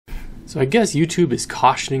So I guess YouTube is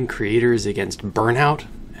cautioning creators against burnout,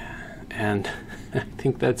 and I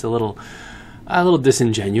think that's a little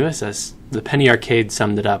disingenuous. As the Penny Arcade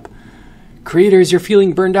summed it up, creators, you're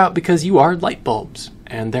feeling burned out because you are light bulbs,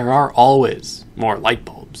 and there are always more light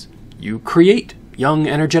bulbs. You create young,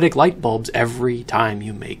 energetic light bulbs every time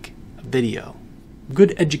you make a video.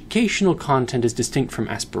 Good educational content is distinct from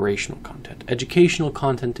aspirational content. Educational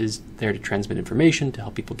content is there to transmit information, to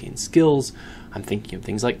help people gain skills. I'm thinking of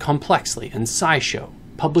things like Complexly and SciShow,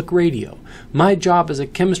 public radio. My job as a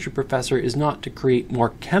chemistry professor is not to create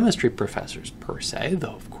more chemistry professors per se,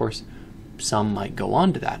 though of course some might go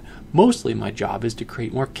on to that. Mostly my job is to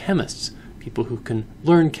create more chemists, people who can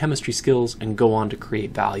learn chemistry skills and go on to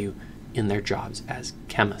create value in their jobs as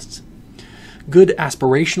chemists. Good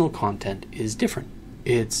aspirational content is different.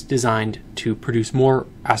 It's designed to produce more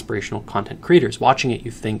aspirational content creators. Watching it, you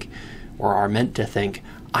think, or are meant to think,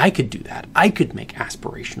 I could do that. I could make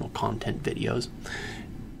aspirational content videos.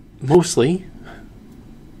 Mostly,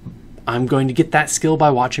 I'm going to get that skill by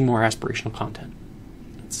watching more aspirational content.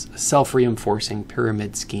 It's a self-reinforcing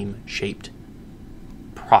pyramid scheme shaped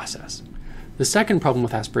process. The second problem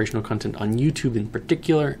with aspirational content on YouTube in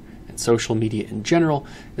particular, and social media in general,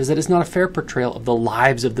 is that it's not a fair portrayal of the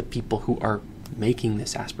lives of the people who are making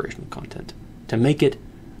this aspirational content. To make it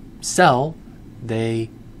sell, they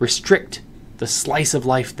restrict the slice of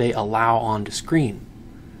life they allow onto screen.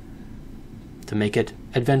 To make it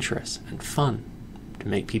adventurous and fun. To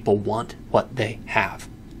make people want what they have.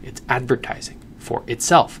 It's advertising for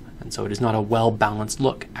itself, and so it is not a well-balanced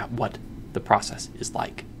look at what the process is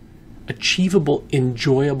like. Achievable,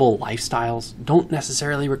 enjoyable lifestyles don't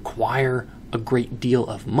necessarily require a great deal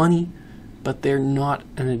of money, but they're not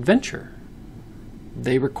an adventure.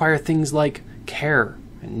 They require things like care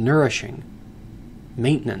and nourishing,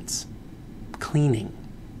 maintenance, cleaning.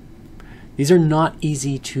 These are not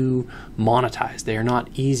easy to monetize. They are not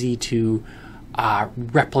easy to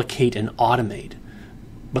replicate and automate,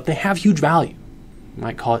 but they have huge value. You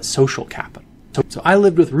might call it social capital. So I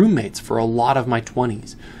lived with roommates for a lot of my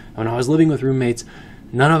 20s. When I was living with roommates,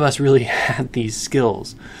 none of us really had these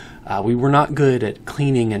skills. We were not good at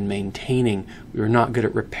cleaning and maintaining. We were not good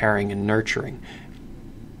at repairing and nurturing.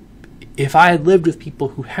 If I had lived with people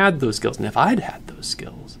who had those skills, and if I'd had those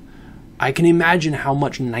skills, I can imagine how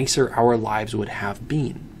much nicer our lives would have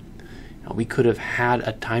been. Now, we could have had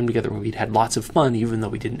a time together where we'd had lots of fun, even though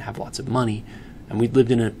we didn't have lots of money, and we'd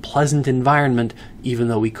lived in a pleasant environment, even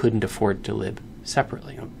though we couldn't afford to live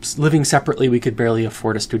separately. Living separately, we could barely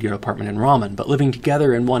afford a studio apartment in ramen, but living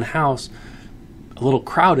together in one house, a little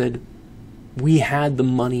crowded, we had the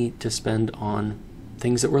money to spend on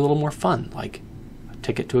things that were a little more fun, like a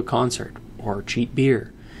ticket to a concert or cheap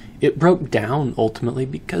beer. It broke down ultimately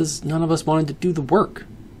because none of us wanted to do the work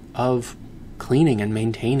of cleaning and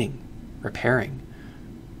maintaining, repairing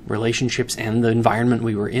relationships and the environment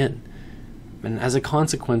we were in. And as a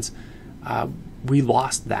consequence, we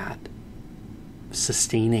lost that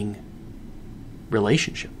sustaining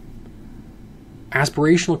relationship.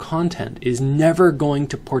 Aspirational content is never going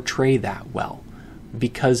to portray that well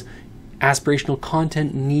because aspirational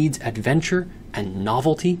content needs adventure and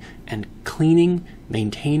novelty, and cleaning,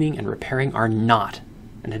 maintaining, and repairing are not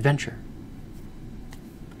an adventure.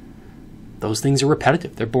 Those things are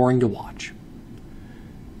repetitive. They're boring to watch.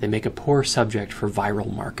 They make a poor subject for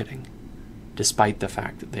viral marketing, despite the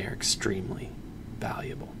fact that they are extremely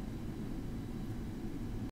valuable.